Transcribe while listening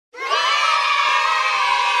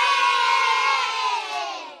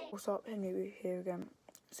What's up, Henry here again.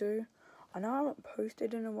 So, I know I haven't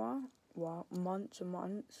posted in a while, months and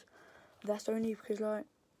months. That's only because, like,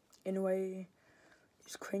 in a way,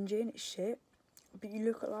 it's cringy and it's shit. But you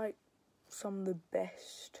look at, like, some of the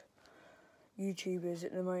best YouTubers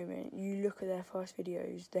at the moment, you look at their first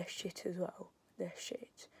videos, they're shit as well. They're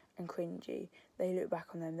shit and cringy. They look back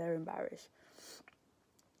on them, they're embarrassed.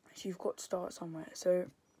 So you've got to start somewhere. So,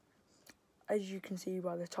 as you can see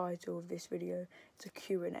by the title of this video, it's a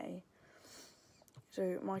Q&A.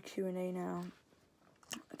 So, my Q&A now.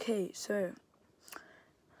 Okay, so,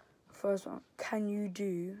 first one. Can you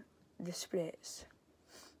do the splits?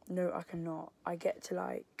 No, I cannot. I get to,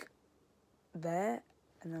 like, there,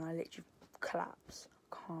 and then I literally collapse.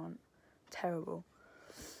 Can't. Terrible.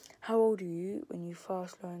 How old are you when you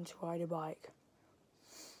first learned to ride a bike?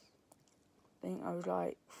 I think I was,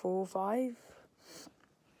 like, 4 or 5.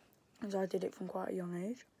 Because I did it from quite a young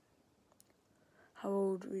age. How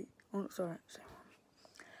old were you? Oh, sorry, same one.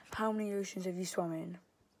 How many oceans have you swum in?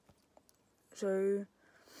 So,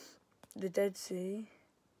 the Dead Sea,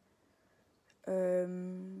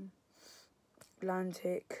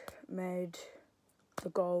 Atlantic, Med, the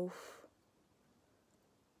Gulf.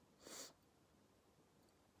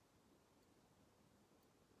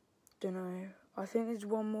 Don't know. I think there's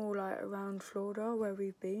one more, like, around Florida where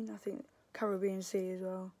we've been. I think Caribbean Sea as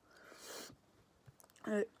well.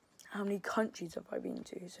 How many countries have I been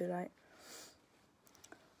to? So, like,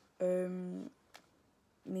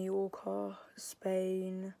 Mallorca,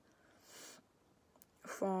 Spain,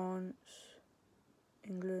 France,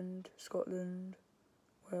 England, Scotland,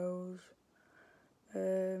 Wales.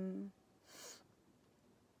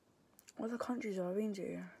 What other countries have I been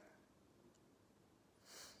to?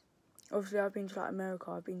 Obviously, I've been to, like, America.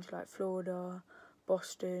 I've been to, like, Florida,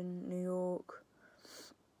 Boston, New York.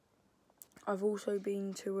 I've also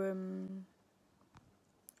been to,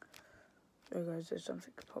 oh guys, there's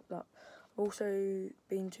something popped up. I've also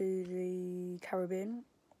been to the Caribbean,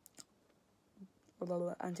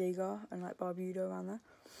 Antigua and, like, Barbuda around there.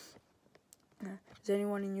 Has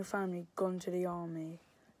anyone in your family gone to the army?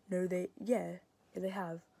 No, yeah, they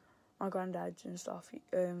have. My granddads and stuff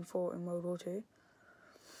fought in World War II.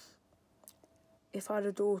 If I had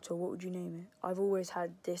a daughter, what would you name it? I've always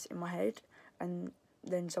had this in my head, and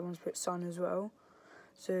then someone's put son as well.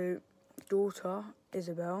 So, daughter,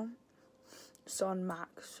 Isabel. Son,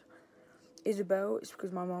 Max. Isabel is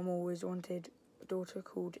because my mum always wanted a daughter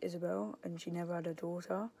called Isabel, and she never had a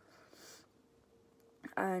daughter.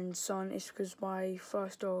 And son is because my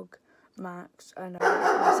first dog, Max, and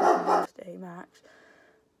my second birthday, Max.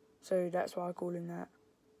 So that's why I call him that.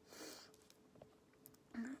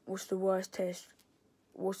 What's the worst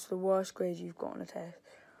grade you've got on a test?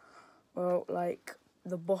 Well, like,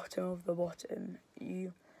 the bottom of the bottom.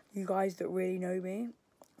 You guys that really know me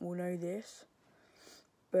will know this.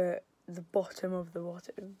 But the bottom of the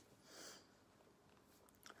bottom.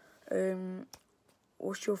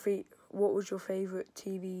 What was your favourite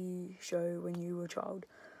TV show when you were a child?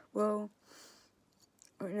 Well,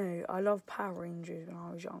 I don't know. I loved Power Rangers when I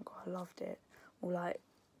was younger. I loved it. Or, like,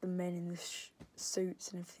 the men in the suits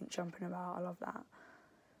and everything jumping about. I love that.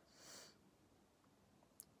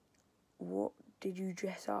 What did you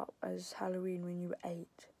dress up as Halloween when you were 8?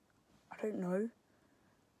 I don't know.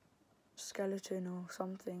 Skeleton or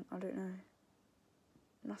something. I don't know.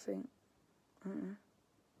 Nothing. I don't know.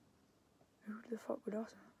 Who the fuck would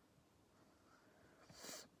ask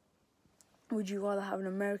that? Would you rather have an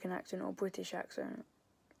American accent or a British accent?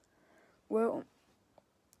 Well,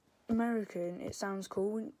 American, it sounds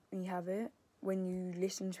cool when you have it, when you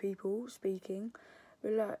listen to people speaking.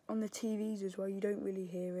 But, like, on the TVs as well, you don't really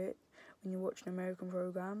hear it when you watch an American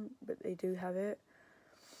program, but they do have it.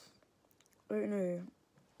 I don't know.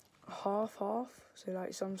 Half. So,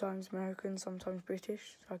 like, sometimes American, sometimes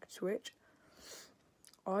British, so I could switch.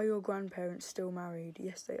 Are your grandparents still married?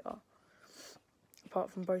 Yes, they are.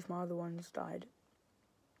 Apart from both my other ones died.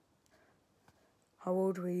 How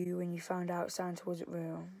old were you when you found out Santa wasn't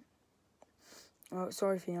real? Well,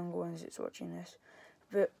 sorry for younger ones that's watching this.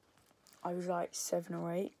 But I was like 7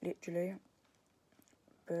 or 8, literally.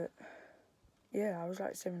 But yeah, I was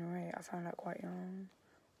like 7 or 8. I found out quite young.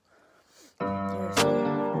 Yeah, so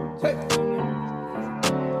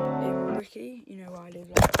Ricky, you know where I live,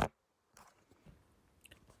 like,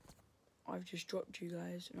 I've just dropped you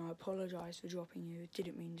guys, and I apologise for dropping you.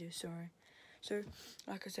 Didn't mean to, sorry. So,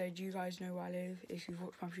 like I said, you guys know where I live if you've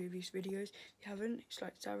watched my previous videos. If you haven't, it's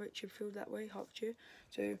like Sarah Chipfield that way, Hertfordshire.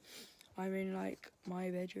 So, I'm in, like, my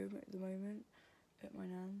bedroom at the moment, at my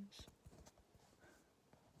nan's.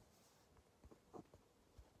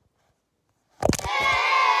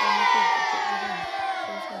 Oh my god,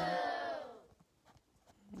 I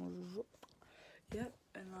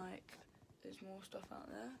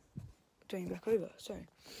turn you back over. So,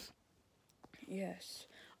 yes,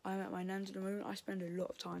 I'm at my nan's at the moment. I spend a lot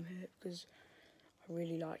of time here because I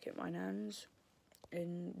really like it, my nan's.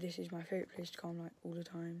 And this is my favourite place to come, like, all the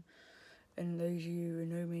time. And those of you who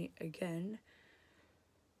know me, again,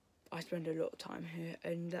 I spend a lot of time here.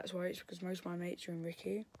 And that's why it's because most of my mates are in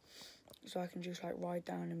Ricky. So I can just, like, ride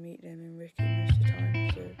down and meet them in Ricky most of the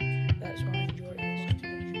time. So that's why I enjoy this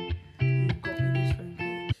situation. You've got me this phone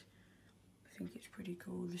case. I think it's pretty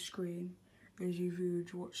cool. The Scream. Those of you who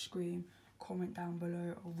watch Scream, comment down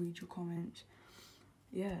below. I'll read your comments.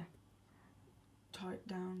 Yeah. Type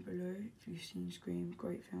down below if you've seen Scream.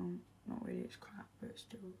 Great film. Not really, it's crap, but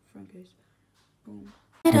still, phone case. Boom.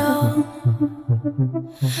 I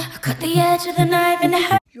cut the edge of the knife in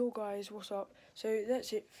the Yo guys, what's up? So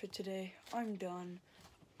that's it for today. I'm done.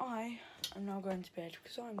 I am now going to bed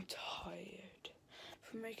because I'm tired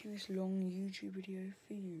from making this long YouTube video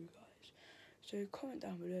for you guys. So comment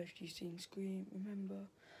down below if you've seen Scream, remember.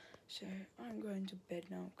 So I'm going to bed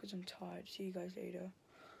now because I'm tired. See you guys later.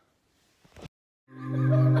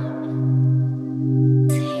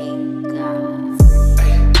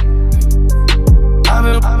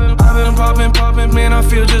 I've been popping, man, I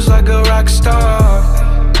feel just like a rock star.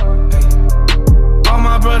 All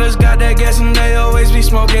my brothers got that gas and they always be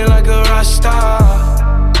smoking like a rock star.